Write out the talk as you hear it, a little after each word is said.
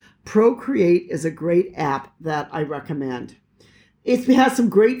Procreate is a great app that I recommend. It has some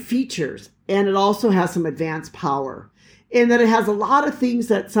great features, and it also has some advanced power, in that it has a lot of things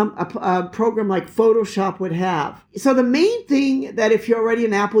that a program like Photoshop would have. So the main thing that if you're already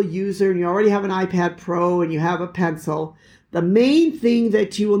an Apple user and you already have an iPad Pro and you have a pencil, the main thing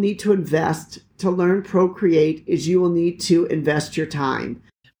that you will need to invest to learn Procreate is you will need to invest your time.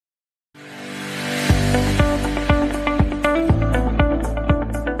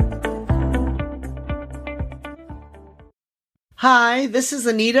 Hi, this is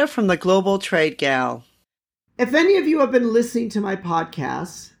Anita from the Global Trade Gal. If any of you have been listening to my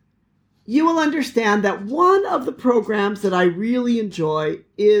podcasts, you will understand that one of the programs that I really enjoy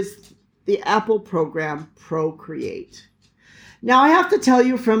is the Apple program Procreate. Now, I have to tell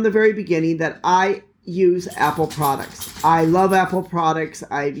you from the very beginning that I use Apple products. I love Apple products.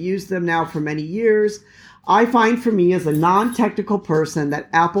 I've used them now for many years. I find for me as a non-technical person that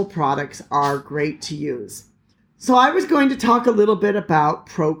Apple products are great to use. So I was going to talk a little bit about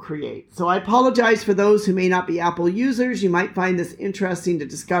Procreate. So I apologize for those who may not be Apple users. You might find this interesting to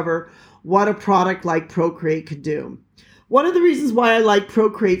discover what a product like Procreate could do. One of the reasons why I like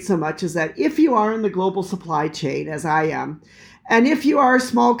Procreate so much is that if you are in the global supply chain, as I am, and if you are a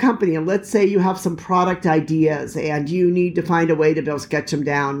small company, and let's say you have some product ideas and you need to find a way to be able to sketch them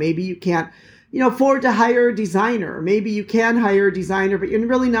down, maybe you can't, afford to hire a designer. Maybe you can hire a designer, but you're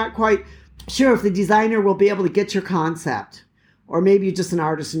really not quite sure if the designer will be able to get your concept, or maybe you're just an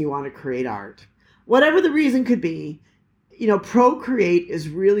artist and you want to create art. Whatever the reason could be, Procreate is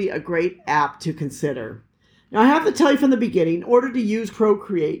really a great app to consider. Now, I have to tell you from the beginning, in order to use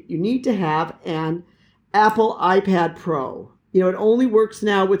Procreate, you need to have an Apple iPad Pro. It only works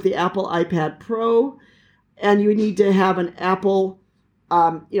now with the Apple iPad Pro, and you need to have an Apple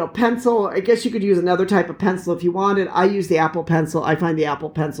pencil. I guess you could use another type of pencil if you wanted. I use the Apple Pencil. I find the Apple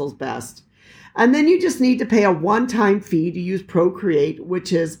Pencil's best. And then you just need to pay a one-time fee to use Procreate,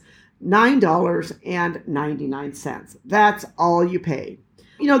 which is $9.99. That's all you pay.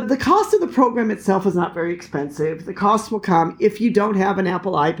 The cost of the program itself is not very expensive. The cost will come if you don't have an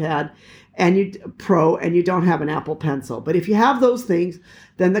Apple iPad Pro and you don't have an Apple Pencil. But if you have those things,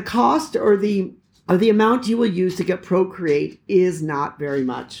 then the cost or the amount you will use to get Procreate is not very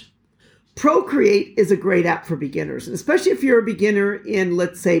much. Procreate is a great app for beginners, especially if you're a beginner in,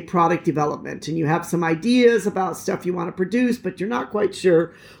 let's say, product development and you have some ideas about stuff you want to produce, but you're not quite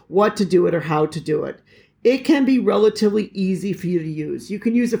sure what to do it or how to do it. It can be relatively easy for you to use. You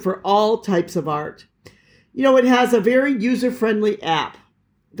can use it for all types of art. It has a very user-friendly app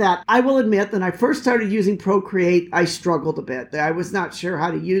that I will admit, when I first started using Procreate, I struggled a bit. I was not sure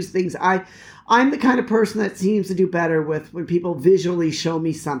how to use things. I'm the kind of person that seems to do better with when people visually show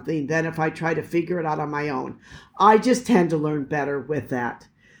me something than if I try to figure it out on my own. I just tend to learn better with that.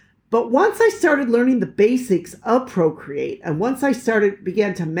 But once I started learning the basics of Procreate, and once I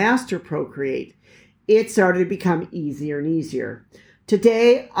began to master Procreate, it started to become easier and easier.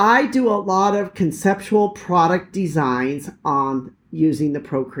 Today, I do a lot of conceptual product designs on using the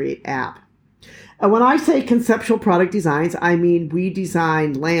Procreate app. And when I say conceptual product designs, I mean we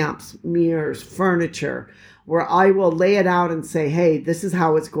design lamps, mirrors, furniture, where I will lay it out and say, hey, this is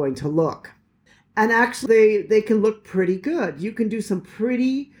how it's going to look. And actually, they can look pretty good. You can do some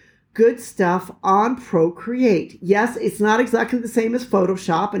pretty good stuff on Procreate. Yes, it's not exactly the same as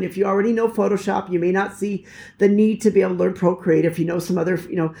Photoshop. And if you already know Photoshop, you may not see the need to be able to learn Procreate if you know some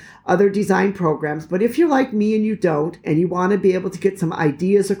other design programs. But if you're like me and you don't, and you want to be able to get some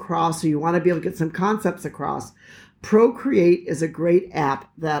ideas across, or you want to be able to get some concepts across, Procreate is a great app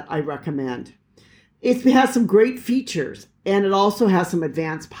that I recommend. It has some great features, and it also has some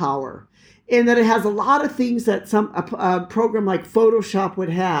advanced power, in that it has a lot of things that a program like Photoshop would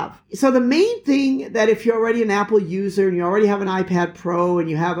have. So the main thing that if you're already an Apple user and you already have an iPad Pro and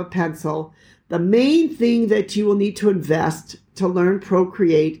you have a pencil, the main thing that you will need to invest to learn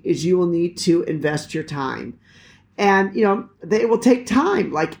Procreate is you will need to invest your time. And, it will take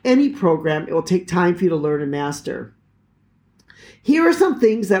time. Like any program, it will take time for you to learn and master. Here are some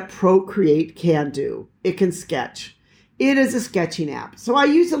things that Procreate can do. It can sketch. It is a sketching app. So I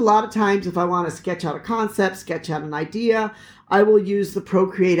use it a lot of times if I want to sketch out a concept, sketch out an idea. I will use the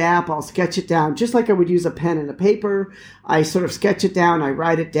Procreate app. I'll sketch it down just like I would use a pen and a paper. I sort of sketch it down, I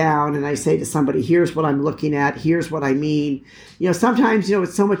write it down, and I say to somebody, here's what I'm looking at, here's what I mean. Sometimes,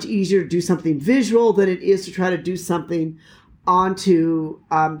 it's so much easier to do something visual than it is to try to do something onto,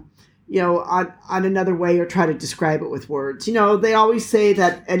 on another way or try to describe it with words. They always say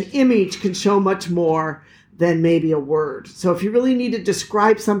that an image can show much more than maybe a word. So if you really need to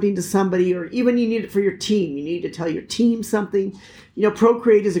describe something to somebody, or even you need it for your team, you need to tell your team something,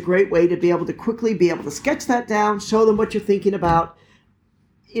 Procreate is a great way to be able to quickly be able to sketch that down, show them what you're thinking about,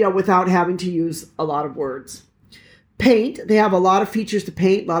 without having to use a lot of words. Paint, they have a lot of features to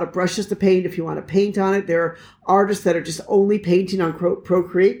paint, a lot of brushes to paint if you want to paint on it. There are artists that are just only painting on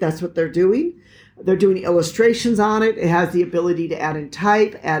Procreate. That's what they're doing. They're doing illustrations on it. It has the ability to add in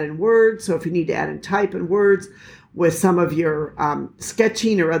type, add in words. So if you need to add in type and words with some of your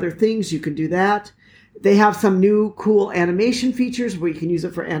sketching or other things, you can do that. They have some new cool animation features where you can use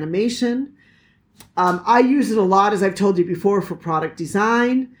it for animation. I use it a lot, as I've told you before, for product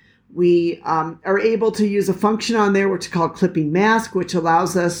design. We are able to use a function on there which is called clipping mask, which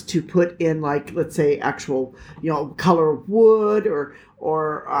allows us to put in, like, let's say, actual, color of wood or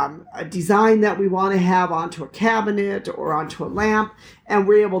a design that we want to have onto a cabinet or onto a lamp. And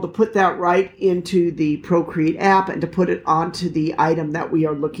we're able to put that right into the Procreate app and to put it onto the item that we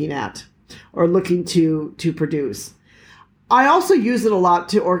are looking at or looking to produce. I also use it a lot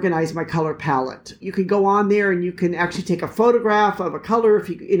to organize my color palette. You can go on there and you can actually take a photograph of a color. If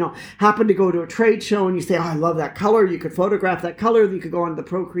you happen to go to a trade show and you say, oh, I love that color, you could photograph that color. You could go onto the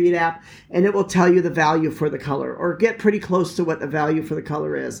Procreate app and it will tell you the value for the color or get pretty close to what the value for the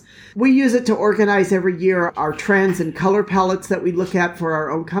color is. We use it to organize every year our trends and color palettes that we look at for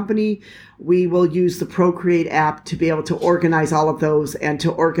our own company. We will use the Procreate app to be able to organize all of those and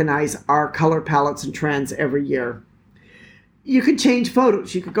to organize our color palettes and trends every year. You can change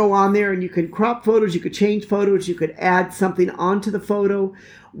photos. You could go on there and you can crop photos. You could change photos. You could add something onto the photo.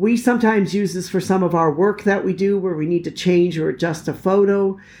 We sometimes use this for some of our work that we do where we need to change or adjust a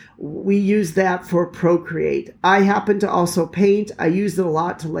photo. We use that for Procreate. I happen to also paint. I use it a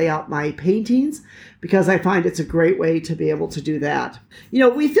lot to lay out my paintings because I find it's a great way to be able to do that.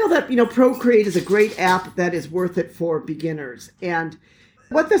 We feel that, Procreate is a great app that is worth it for beginners. And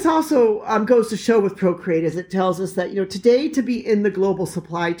what this also goes to show with Procreate is it tells us that, today, to be in the global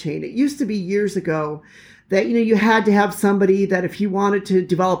supply chain, it used to be years ago that, you had to have somebody that if you wanted to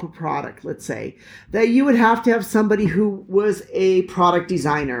develop a product, let's say, that you would have to have somebody who was a product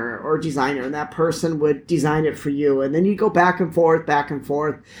designer, and that person would design it for you. And then you go back and forth.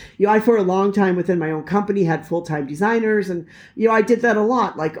 I, for a long time within my own company, had full-time designers. And, I did that a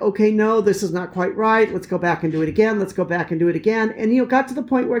lot. Like, okay, no, this is not quite right. Let's go back and do it again. And, got to the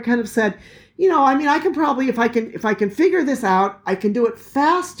point where I kind of said, I can probably, if I can figure this out, I can do it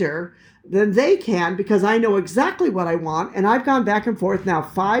faster than they can because I know exactly what I want. And I've gone back and forth now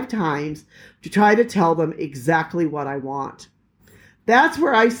 5 times to try to tell them exactly what I want. That's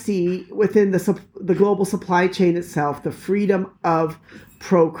where I see within the global supply chain itself, the freedom of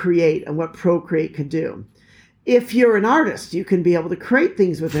Procreate and what Procreate can do. If you're an artist, you can be able to create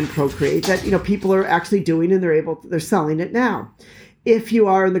things within Procreate that, people are actually doing and they're selling it now. If you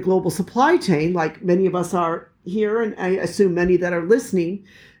are in the global supply chain, like many of us are here, and I assume many that are listening,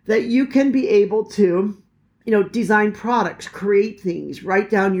 that you can be able to, design products, create things, write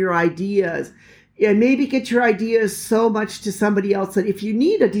down your ideas, and maybe get your ideas so much to somebody else that if you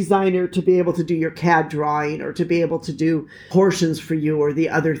need a designer to be able to do your CAD drawing or to be able to do portions for you or the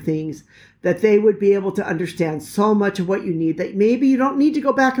other things, that they would be able to understand so much of what you need that maybe you don't need to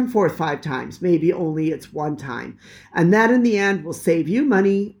go back and forth 5 times. Maybe only it's 1 time. And that in the end will save you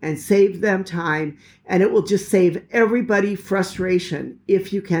money and save them time. And it will just save everybody frustration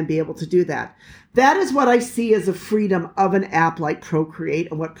if you can be able to do that. That is what I see as a freedom of an app like Procreate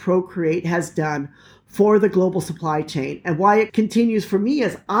and what Procreate has done for the global supply chain and why it continues for me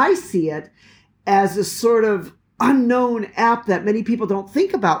as I see it as a sort of unknown app that many people don't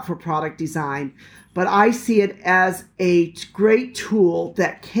think about for product design, but I see it as a great tool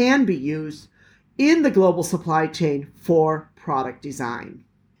that can be used in the global supply chain for product design.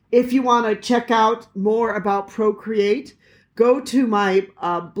 If you want to check out more about Procreate, go to my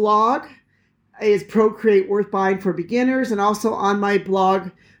blog. Is Procreate Worth Buying for Beginners? And also on my blog,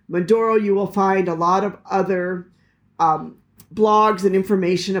 Mondoro, you will find a lot of other blogs and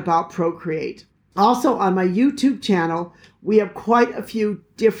information about Procreate. Also on my YouTube channel, we have quite a few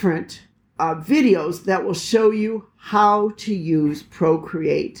different videos that will show you how to use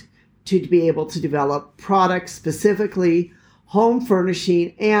Procreate to be able to develop products, specifically home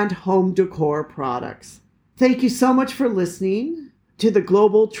furnishing and home decor products. Thank you so much for listening to the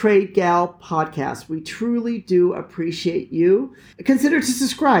Global Trade Gal podcast. We truly do appreciate you. Consider to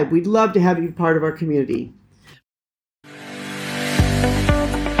subscribe. We'd love to have you part of our community.